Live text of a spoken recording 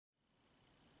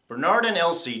Bernard and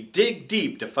Elsie dig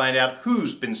deep to find out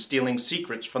who's been stealing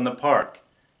secrets from the park,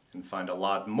 and find a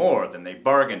lot more than they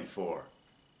bargained for.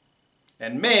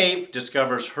 And Maeve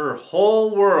discovers her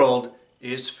whole world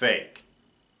is fake.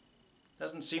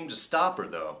 Doesn't seem to stop her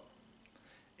though.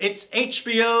 It's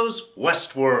HBO's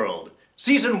Westworld,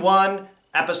 Season 1,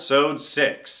 Episode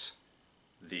 6,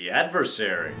 The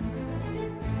Adversary.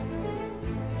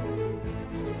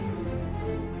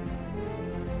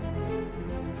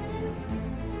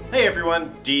 Hey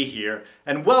everyone, Dee here,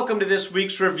 and welcome to this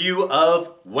week's review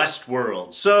of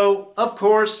Westworld. So, of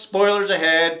course, spoilers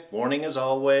ahead, warning as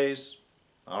always.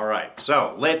 Alright,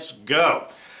 so let's go.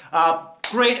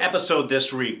 Great episode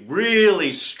this week,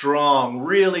 really strong,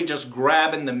 really just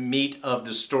grabbing the meat of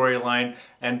the storyline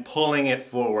and pulling it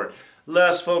forward.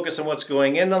 Less focus on what's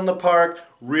going on the park,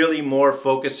 really more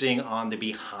focusing on the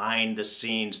behind the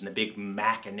scenes and the big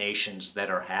machinations that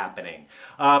are happening.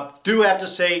 Do have to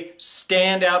say,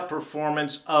 standout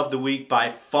performance of the week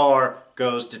by far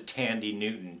goes to Thandie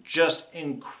Newton. Just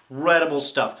incredible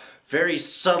stuff. Very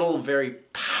subtle, very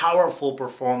powerful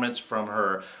performance from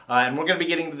her. And we're going to be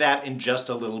getting to that in just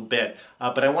a little bit.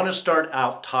 But I want to start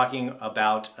out talking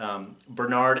about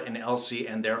Bernard and Elsie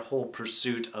and their whole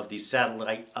pursuit of the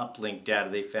satellite uplink data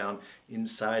they found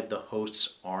inside the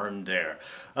host's arm there.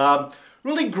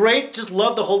 Really great, just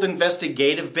love the whole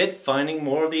investigative bit, finding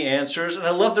more of the answers, and I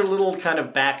love their little kind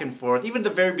of back and forth, even at the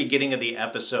very beginning of the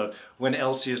episode when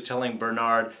Elsie is telling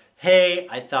Bernard, hey,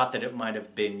 I thought that it might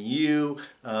have been you,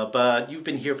 but you've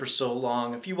been here for so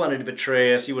long. If you wanted to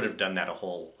betray us, you would have done that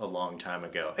a long time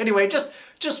ago. Anyway,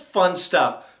 just fun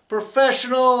stuff.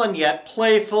 Professional and yet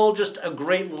playful, just a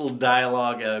great little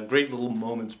dialogue, great little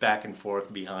moments back and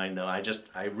forth behind them.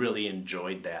 I really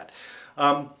enjoyed that.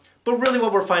 But really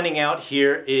what we're finding out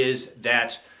here is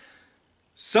that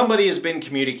somebody has been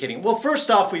communicating. Well,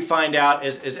 first off, we find out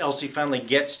as Elsie finally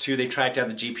gets to, they track down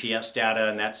the GPS data,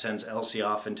 and that sends Elsie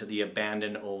off into the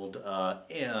abandoned old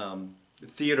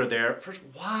theater there. First,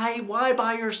 why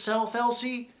by yourself,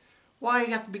 Elsie? Why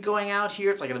you have to be going out here?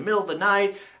 It's like in the middle of the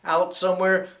night, out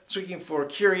somewhere, searching for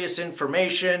curious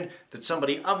information that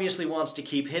somebody obviously wants to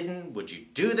keep hidden. Would you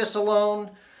do this alone?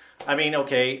 I mean,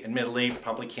 okay, admittedly,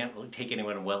 probably can't really take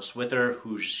anyone else with her.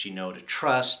 Who does she know to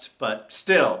trust? But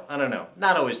still, I don't know,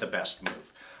 not always the best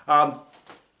move. But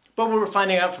what we're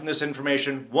finding out from this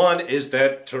information, one, is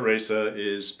that Teresa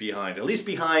is behind. At least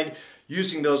behind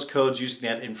using those codes, using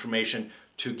that information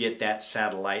to get that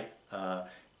satellite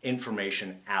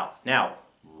information out. Now,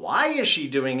 why is she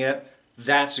doing it?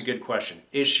 That's a good question.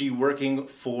 Is she working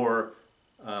for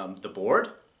the board?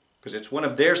 Because it's one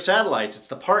of their satellites. It's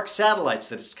the park satellites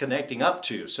that it's connecting up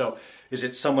to. So is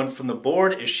it someone from the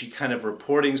board? Is she kind of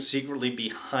reporting secretly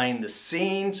behind the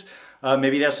scenes?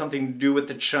 Maybe it has something to do with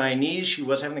the Chinese. She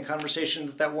was having the conversation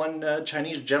with that one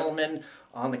Chinese gentleman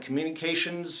on the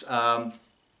communications.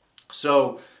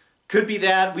 So could be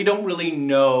that. We don't really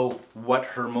know what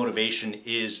her motivation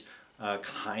is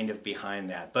kind of behind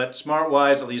that. But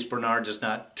smart-wise, at least Bernard does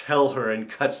not tell her and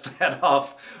cuts that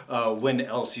off when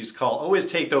Elsie's call. Always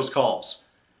take those calls.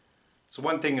 It's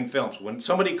one thing in films. When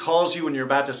somebody calls you when you're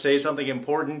about to say something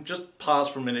important, just pause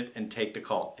for a minute and take the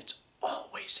call. It's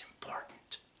always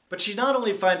important. But she not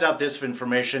only finds out this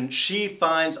information, she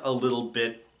finds a little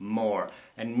bit more.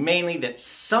 And mainly that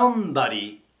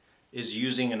somebody is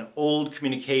using an old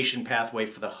communication pathway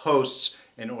for the hosts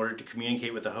in order to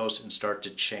communicate with the host and start to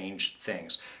change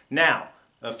things. Now,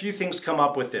 a few things come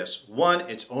up with this. One,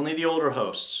 it's only the older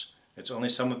hosts. It's only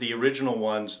some of the original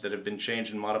ones that have been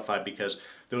changed and modified because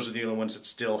those are the only ones that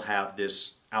still have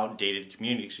this outdated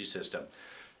community system.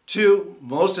 Two,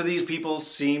 most of these people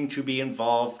seem to be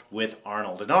involved with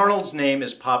Arnold. And Arnold's name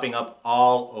is popping up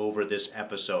all over this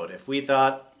episode. If we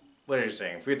thought, what are you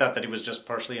saying? If we thought that he was just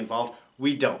partially involved,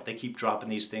 we don't. They keep dropping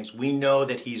these things. We know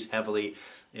that he's heavily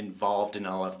involved in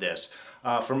all of this.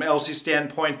 From Elsie's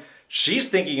standpoint, she's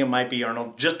thinking it might be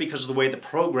Arnold just because of the way the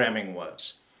programming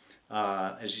was.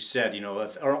 As you said, you know,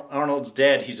 if Arnold's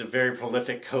dead, he's a very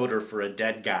prolific coder for a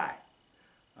dead guy.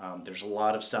 There's a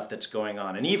lot of stuff that's going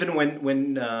on. And even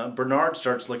when Bernard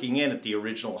starts looking in at the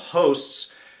original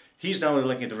hosts, he's not only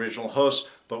looking at the original hosts,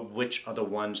 but which are the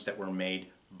ones that were made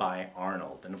by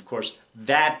Arnold. And of course,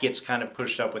 that gets kind of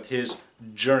pushed up with his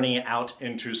journey out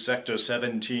into Sector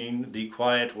 17, the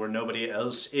quiet where nobody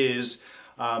else is,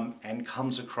 and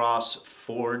comes across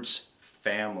Ford's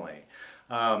family.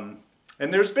 And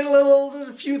there's been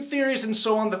a few theories and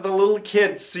so on that the little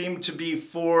kid seemed to be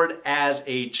Ford as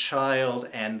a child,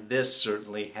 and this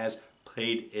certainly has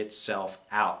played itself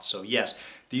out. So yes,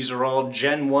 these are all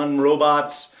Gen 1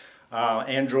 robots,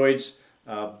 androids,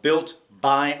 built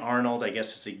by Arnold. I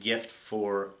guess it's a gift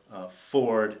for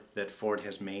Ford that Ford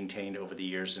has maintained over the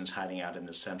years and is hiding out in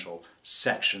the central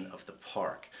section of the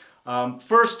park.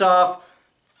 First off,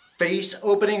 face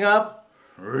opening up,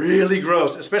 really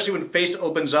gross, especially when face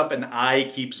opens up and eye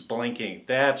keeps blinking.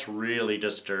 That's really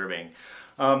disturbing.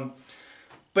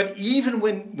 But even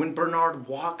when Bernard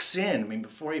walks in, I mean,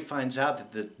 before he finds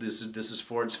out that this is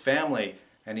Ford's family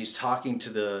and he's talking to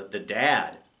the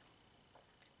dad,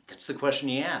 that's the question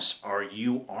he asks: are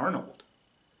you Arnold?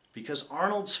 Because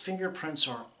Arnold's fingerprints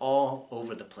are all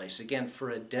over the place. Again, for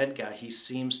a dead guy, he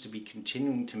seems to be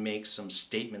continuing to make some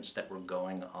statements that were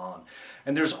going on.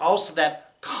 And there's also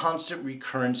that constant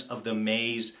recurrence of the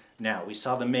maze now. We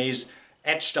saw the maze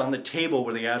etched on the table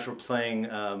where the guys were playing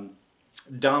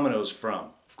dominoes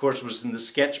from. Of course, it was in the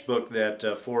sketchbook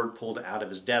that Ford pulled out of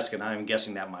his desk, and I'm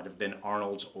guessing that might have been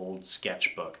Arnold's old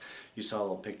sketchbook. You saw a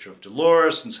little picture of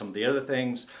Dolores and some of the other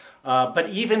things. But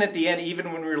even at the end,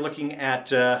 even when we were looking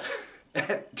at,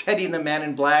 at Teddy and the Man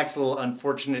in Black's little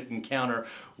unfortunate encounter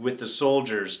with the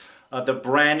soldiers, the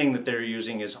branding that they're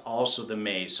using is also the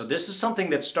maze. So this is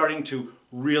something that's starting to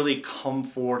really come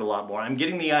forward a lot more. I'm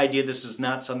getting the idea this is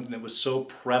not something that was so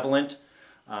prevalent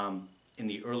in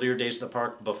the earlier days of the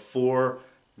park before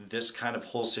this kind of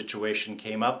whole situation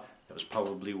came up. That was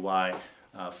probably why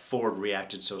Ford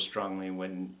reacted so strongly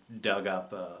when dug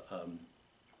up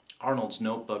Arnold's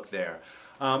notebook there.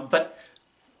 But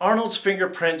Arnold's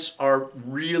fingerprints are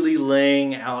really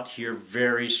laying out here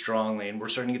very strongly, and we're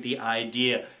starting to get the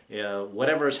idea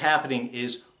whatever is happening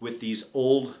is with these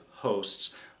old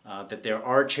hosts, that there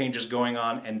are changes going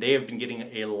on, and they have been getting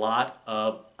a lot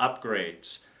of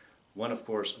upgrades. One, of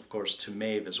course, to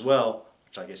Maeve as well,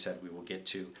 which, like I said, we will get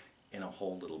to in a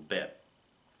whole little bit.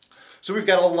 So we've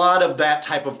got a lot of that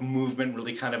type of movement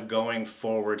really kind of going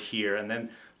forward here. And then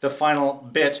the final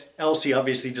bit, Elsie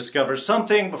obviously discovers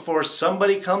something before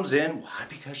somebody comes in. Why?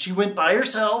 Because she went by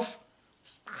herself.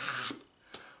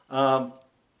 And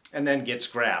then gets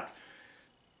grabbed.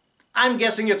 I'm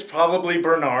guessing it's probably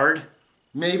Bernard.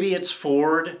 Maybe it's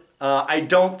Ford. I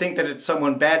don't think that it's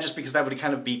someone bad, just because that would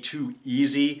kind of be too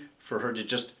easy for her to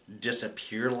just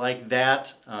disappear like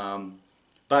that.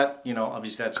 But, you know,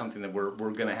 obviously that's something that we're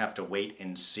going to have to wait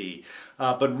and see.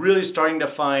 But really starting to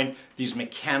find these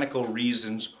mechanical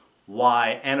reasons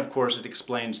why, and of course it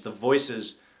explains the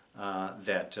voices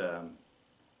that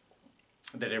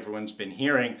everyone's been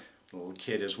hearing, the little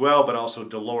kid as well, but also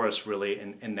Dolores really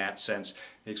in that sense.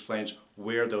 It explains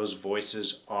where those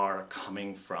voices are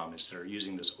coming from, as they're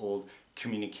using this old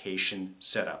communication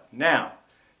setup. Now,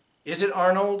 is it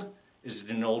Arnold? Is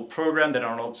it an old program that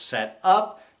Arnold set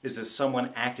up? Is this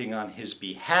someone acting on his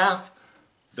behalf?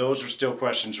 Those are still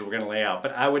questions we're going to lay out.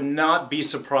 But I would not be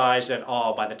surprised at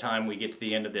all by the time we get to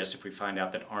the end of this if we find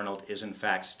out that Arnold is in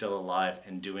fact still alive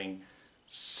and doing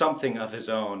something of his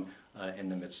own in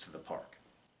the midst of the park.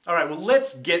 All right, well,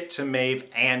 let's get to Maeve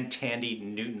and Tandy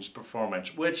Newton's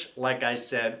performance, which, like I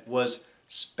said, was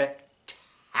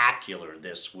spectacular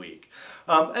this week.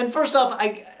 And first off,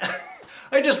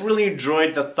 I just really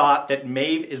enjoyed the thought that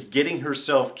Maeve is getting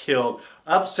herself killed,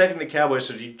 upsetting the cowboy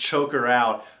so she'd choke her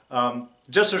out,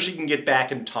 just so she can get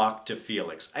back and talk to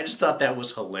Felix. I just thought that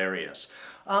was hilarious.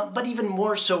 But even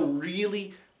more so,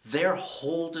 really, their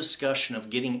whole discussion of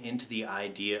getting into the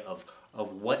idea of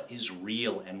what is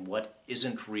real and what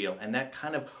isn't real, and that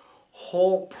kind of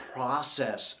whole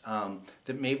process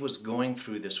that Maeve was going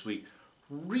through this week,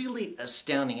 really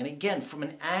astounding. And again, from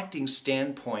an acting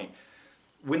standpoint,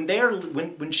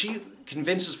 when she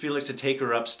convinces Felix to take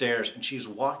her upstairs and she's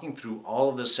walking through all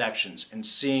of the sections and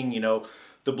seeing, you know,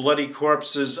 the bloody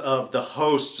corpses of the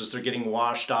hosts as they're getting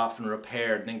washed off and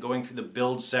repaired, and then going through the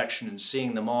build section and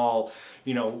seeing them all,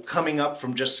 you know, coming up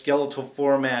from just skeletal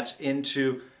formats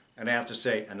into, and I have to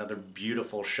say, another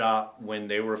beautiful shot when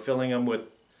they were filling them with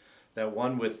that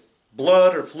one with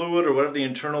blood or fluid or whatever the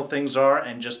internal things are,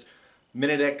 and just the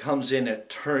minute it comes in,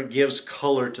 it gives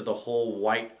color to the whole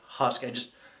white husk.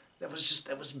 That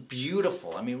was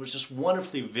beautiful. I mean, it was just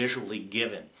wonderfully visually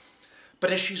given.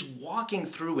 But as she's walking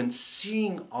through and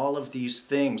seeing all of these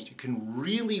things, you can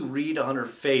really read on her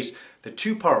face the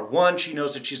two-part. One, she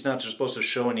knows that she's not supposed to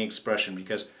show any expression,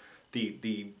 because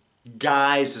the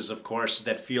guise is, of course,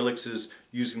 that Felix is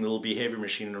using the little behavior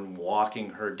machine and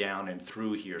walking her down and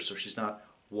through here, so she's not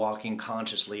walking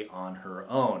consciously on her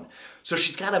own. So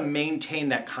she's got to maintain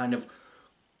that kind of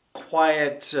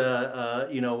quiet,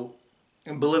 you know,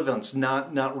 ambivalence,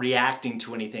 not reacting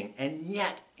to anything. And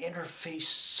yet, in her face,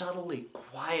 subtly,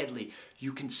 quietly,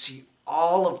 you can see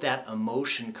all of that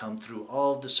emotion come through,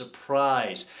 all of the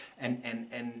surprise,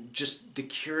 and just the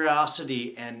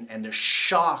curiosity and the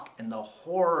shock and the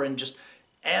horror, and just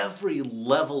every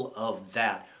level of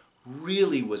that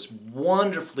really was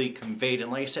wonderfully conveyed.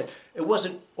 And like I said, it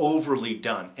wasn't overly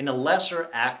done. In a lesser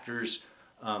actor's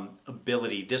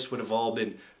ability, this would have all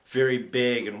been very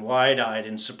big and wide-eyed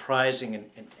and surprising.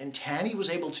 And Tanny was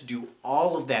able to do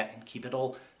all of that and keep it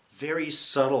all very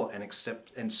subtle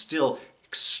and still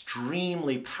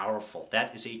extremely powerful.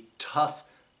 That is a tough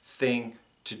thing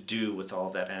to do with all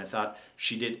that. And I thought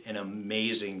she did an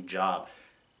amazing job.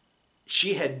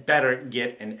 She had better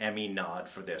get an Emmy nod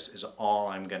for this, is all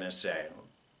I'm going to say.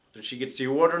 Whether she gets the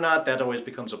award or not, that always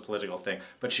becomes a political thing.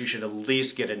 But she should at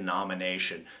least get a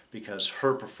nomination because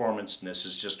her performance in this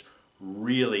is just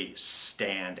really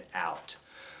stand out.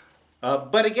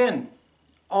 But again,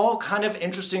 all kind of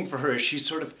interesting for her. She's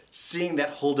sort of seeing that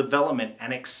whole development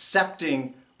and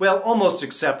accepting, well, almost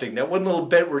accepting that one little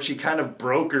bit where she kind of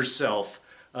broke herself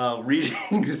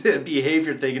reading the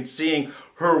behavior thing and seeing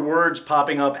her words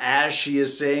popping up as she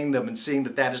is saying them and seeing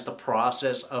that that is the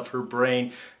process of her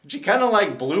brain. She kind of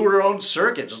like blew her own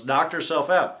circuit, just knocked herself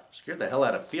out. Scared the hell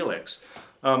out of Felix.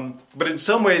 But in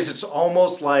some ways it's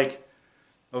almost like,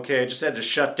 okay, I just had to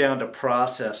shut down to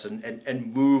process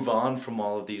and move on from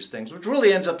all of these things, which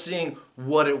really ends up seeing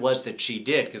what it was that she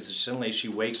did, because suddenly she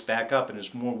wakes back up and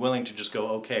is more willing to just go,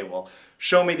 okay, well,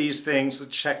 show me these things,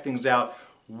 let's check things out.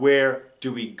 Where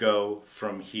do we go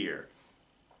from here?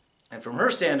 And from her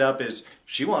stand-up is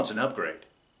she wants an upgrade.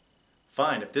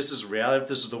 Fine, if this is reality, if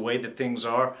this is the way that things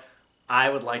are, I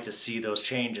would like to see those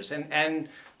changes. And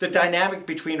the dynamic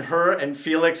between her and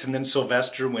Felix and then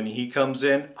Sylvester when he comes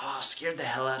in, oh, scared the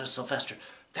hell out of Sylvester.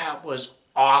 That was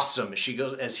awesome.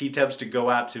 As he attempts to go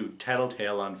out to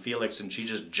tattletale on Felix and she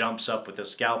just jumps up with a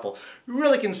scalpel. You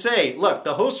really can say, look,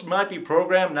 the host might be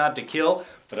programmed not to kill,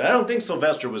 but I don't think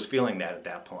Sylvester was feeling that at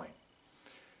that point.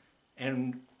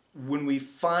 And when we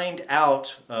find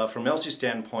out from Elsie's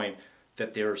standpoint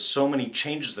that there are so many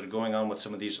changes that are going on with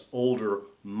some of these older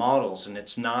models, and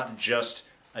it's not just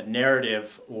a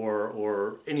narrative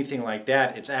or anything like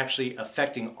that, it's actually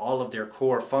affecting all of their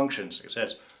core functions. It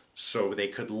says, so they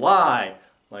could lie,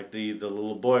 like the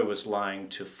little boy was lying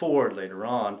to Ford later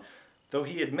on, though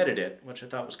he admitted it, which I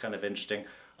thought was kind of interesting.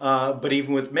 But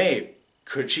even with Maeve,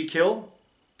 could she kill?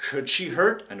 Could she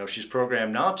hurt? I know she's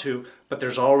programmed not to, but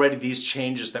there's already these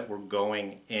changes that were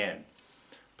going in.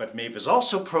 But Maeve is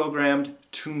also programmed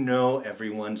to know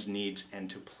everyone's needs and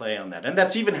to play on that. And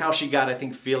that's even how she got, I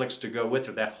think, Felix to go with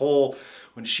her. That whole,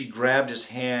 when she grabbed his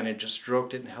hand and just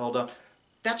stroked it and held up,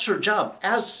 that's her job.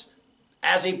 As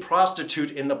a prostitute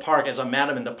in the park, as a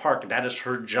madam in the park, that is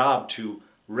her job, to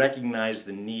recognize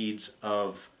the needs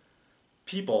of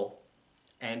people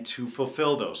and to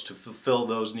fulfill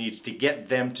those needs, to get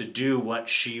them to do what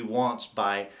she wants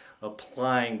by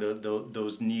applying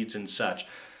those needs and such.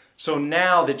 So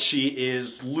now that she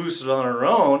is lucid on her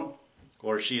own,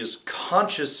 or she is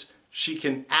conscious, she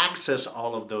can access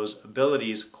all of those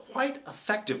abilities quite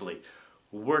effectively.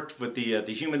 Worked with the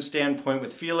human standpoint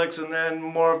with Felix, and then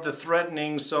more of the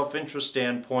threatening self-interest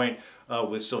standpoint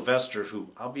with Sylvester, who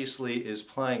obviously is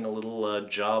playing a little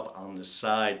job on the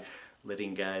side,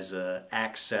 letting guys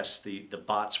access the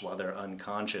bots while they're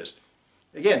unconscious.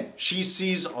 Again, she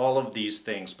sees all of these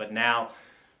things, but now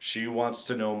she wants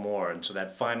to know more. And so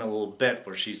that final little bit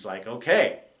where she's like,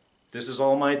 okay, this is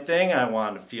all my thing. I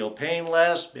want to feel pain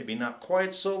less, maybe not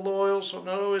quite so loyal, so I'm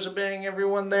not always obeying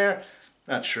everyone there.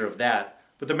 Not sure of that.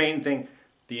 But the main thing,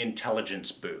 the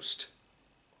intelligence boost.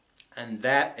 And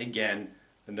that, again,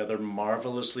 another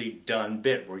marvelously done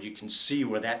bit where you can see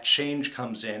where that change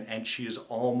comes in and she is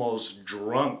almost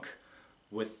drunk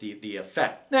with the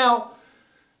effect. Now,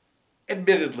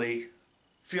 admittedly,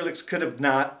 Felix could have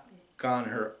not gone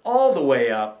her all the way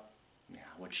up. Yeah,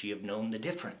 would she have known the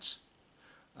difference?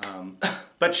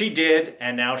 But she did,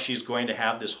 and now she's going to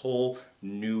have this whole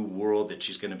new world that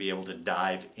she's going to be able to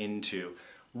dive into,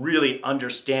 really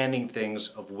understanding things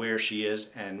of where she is.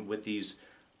 And with these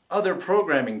other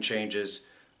programming changes,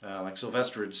 like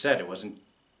Sylvester had said,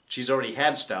 she's already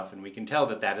had stuff, and we can tell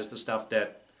that that is the stuff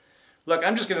that, look,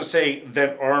 I'm just going to say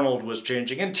that Arnold was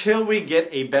changing until we get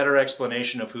a better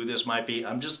explanation of who this might be.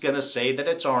 I'm just going to say that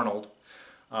it's Arnold.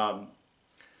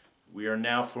 We are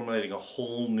now formulating a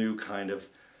whole new kind of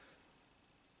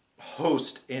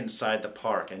host inside the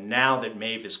park. And now that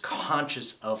Maeve is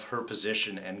conscious of her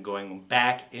position and going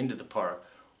back into the park,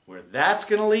 where that's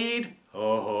going to lead,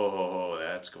 oh,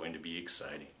 that's going to be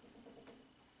exciting.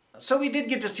 So we did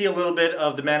get to see a little bit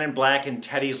of the Man in Black and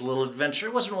Teddy's little adventure.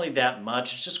 It wasn't really that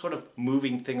much. It's just sort of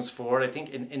moving things forward. I think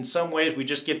in some ways we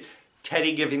just get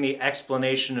Teddy giving the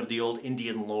explanation of the old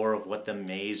Indian lore of what the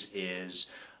maze is.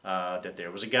 That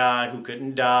there was a guy who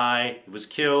couldn't die. He was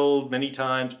killed many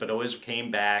times but always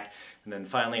came back. And And then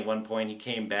finally at one point he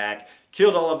came back,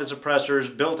 killed all of his oppressors,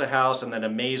 built a house and then a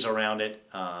maze around it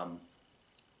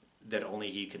that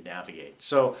only he could navigate.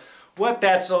 So what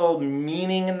that's all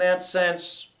meaning in that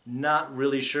sense, not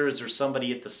really sure. Is there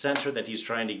somebody at the center that he's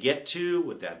trying to get to?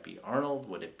 Would that be Arnold?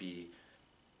 Would it be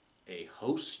a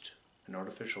host, an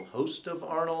artificial host of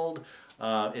Arnold?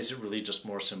 Is it really just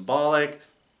more symbolic?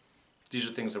 These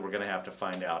are things that we're going to have to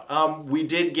find out. We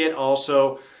did get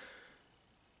also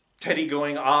Teddy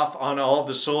going off on all of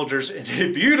the soldiers in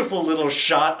a beautiful little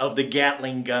shot of the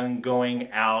Gatling gun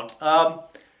going out.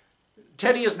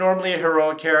 Teddy is normally a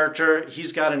heroic character.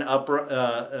 He's got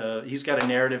he's got a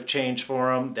narrative change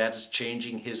for him that is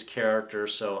changing his character.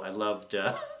 So I loved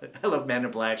I love Man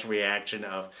in Black's reaction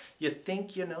of, you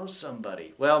think you know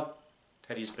somebody. Well,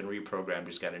 Teddy's been reprogrammed.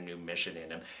 He's got a new mission in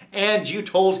him. And you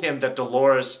told him that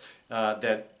Dolores,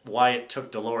 that Wyatt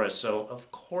took Dolores, so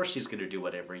of course he's going to do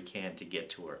whatever he can to get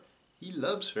to her. He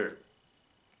loves her,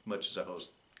 much as a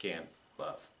host can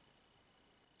love.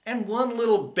 And one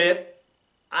little bit,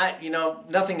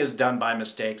 nothing is done by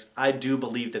mistakes. I do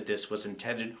believe that this was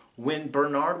intended. When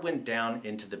Bernard went down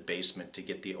into the basement to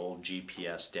get the old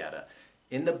GPS data,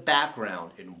 in the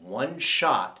background, in one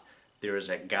shot, there is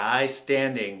a guy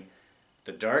standing,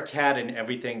 the dark hat and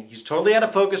everything. He's totally out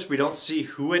of focus. We don't see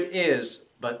who it is,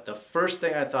 but the first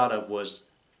thing I thought of was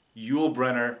Yul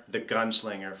Brynner, the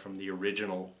gunslinger from the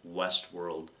original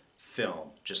Westworld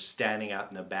film, just standing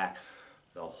out in the back.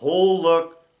 The whole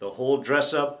look, the whole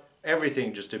dress up,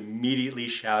 everything just immediately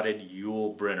shouted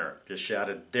Yul Brynner. Just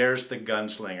shouted, there's the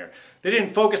gunslinger. They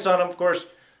didn't focus on him, of course.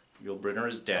 Yul Brynner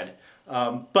is dead.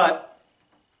 But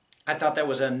I thought that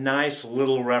was a nice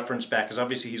little reference back, because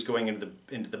obviously he's going into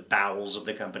the bowels of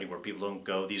the company where people don't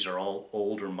go. These are all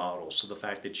older models. So the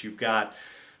fact that you've got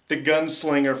the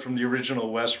gunslinger from the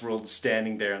original Westworld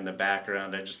standing there in the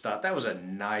background, I just thought that was a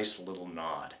nice little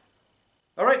nod.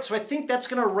 All right, so I think that's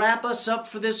going to wrap us up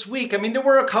for this week. I mean, there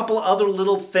were a couple other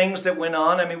little things that went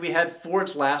on. I mean, we had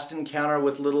Ford's last encounter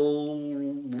with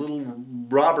little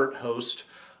Robert Host,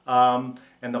 and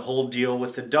the whole deal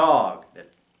with the dog.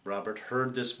 That Robert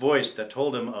heard this voice that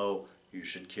told him, oh, you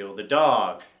should kill the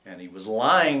dog. And he was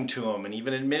lying to him and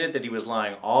even admitted that he was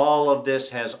lying. All of this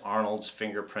has Arnold's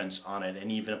fingerprints on it.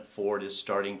 And even Ford is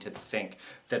starting to think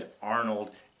that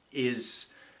Arnold is,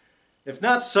 if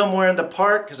not somewhere in the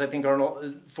park, because I think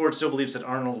Ford still believes that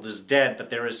Arnold is dead,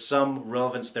 but there is some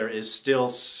relevance, there is still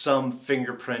some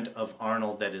fingerprint of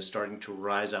Arnold that is starting to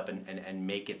rise up and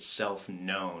make itself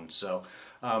known. So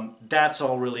that's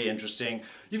all really interesting.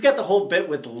 You've got the whole bit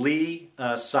with Lee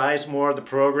Sizemore, the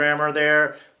programmer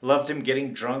there. Loved him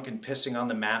getting drunk and pissing on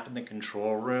the map in the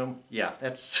control room. Yeah,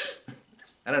 that's,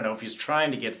 I don't know if he's trying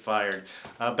to get fired,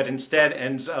 but instead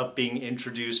ends up being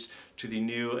introduced to the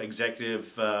new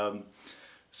executive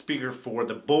speaker for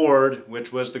the board,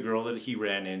 which was the girl that he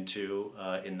ran into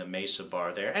in the Mesa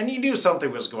bar there. And he knew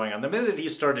something was going on. The minute he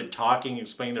started talking,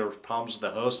 explaining there were problems with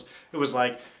the host, it was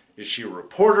like, is she a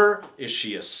reporter? Is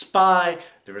she a spy?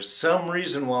 There was some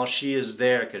reason why she is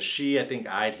there, because she, I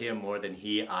think, eyed him more than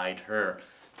he eyed her.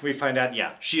 We find out,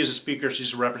 yeah, she is a speaker,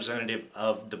 she's a representative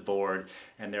of the board,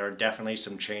 and there are definitely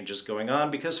some changes going on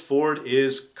because Ford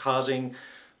is causing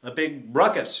a big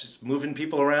ruckus. It's moving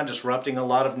people around, disrupting a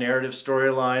lot of narrative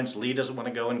storylines. Lee doesn't want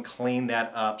to go and clean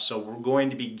that up, so we're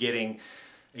going to be getting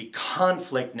a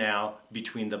conflict now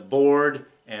between the board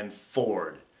and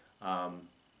Ford.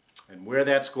 And where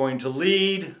that's going to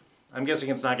lead, I'm guessing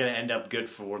it's not going to end up good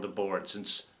for the board,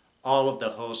 since all of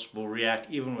the hosts will react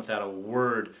even without a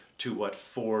word to what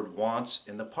Ford wants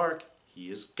in the park. He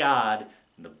is God,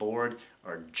 and the board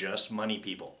are just money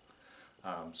people.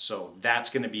 So that's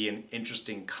going to be an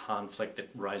interesting conflict that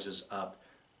rises up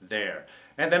there.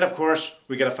 And then, of course,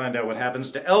 we got to find out what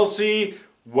happens to Elsie,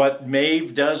 what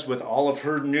Maeve does with all of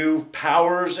her new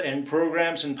powers and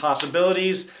programs and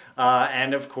possibilities,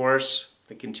 and, of course,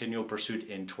 the continual pursuit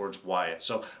in towards Wyatt.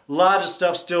 So a lot of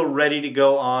stuff still ready to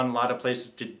go on, a lot of places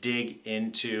to dig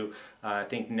into. I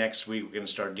think next week we're going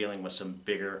to start dealing with some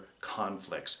bigger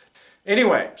conflicts.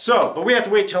 Anyway, but we have to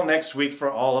wait till next week for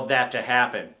all of that to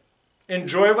happen.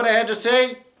 Enjoy what I had to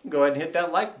say? Go ahead and hit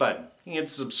that like button. You hit the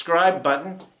subscribe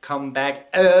button. Come back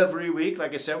every week.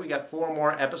 Like I said, we got 4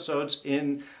 more episodes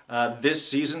in this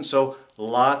season, so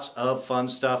lots of fun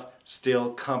stuff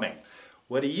still coming.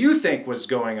 What do you think was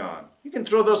going on? You can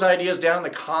throw those ideas down in the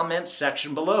comments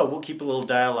section below. We'll keep a little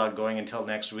dialogue going until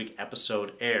next week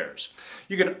episode airs.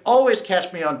 You can always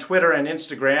catch me on Twitter and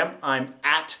Instagram. I'm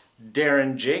at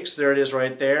Darren Jakes. There it is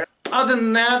right there. Other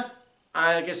than that,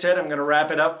 like I said, I'm going to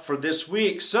wrap it up for this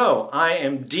week. So I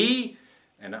am D,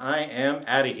 and I am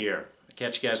out of here. I'll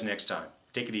catch you guys next time.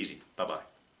 Take it easy. Bye-bye.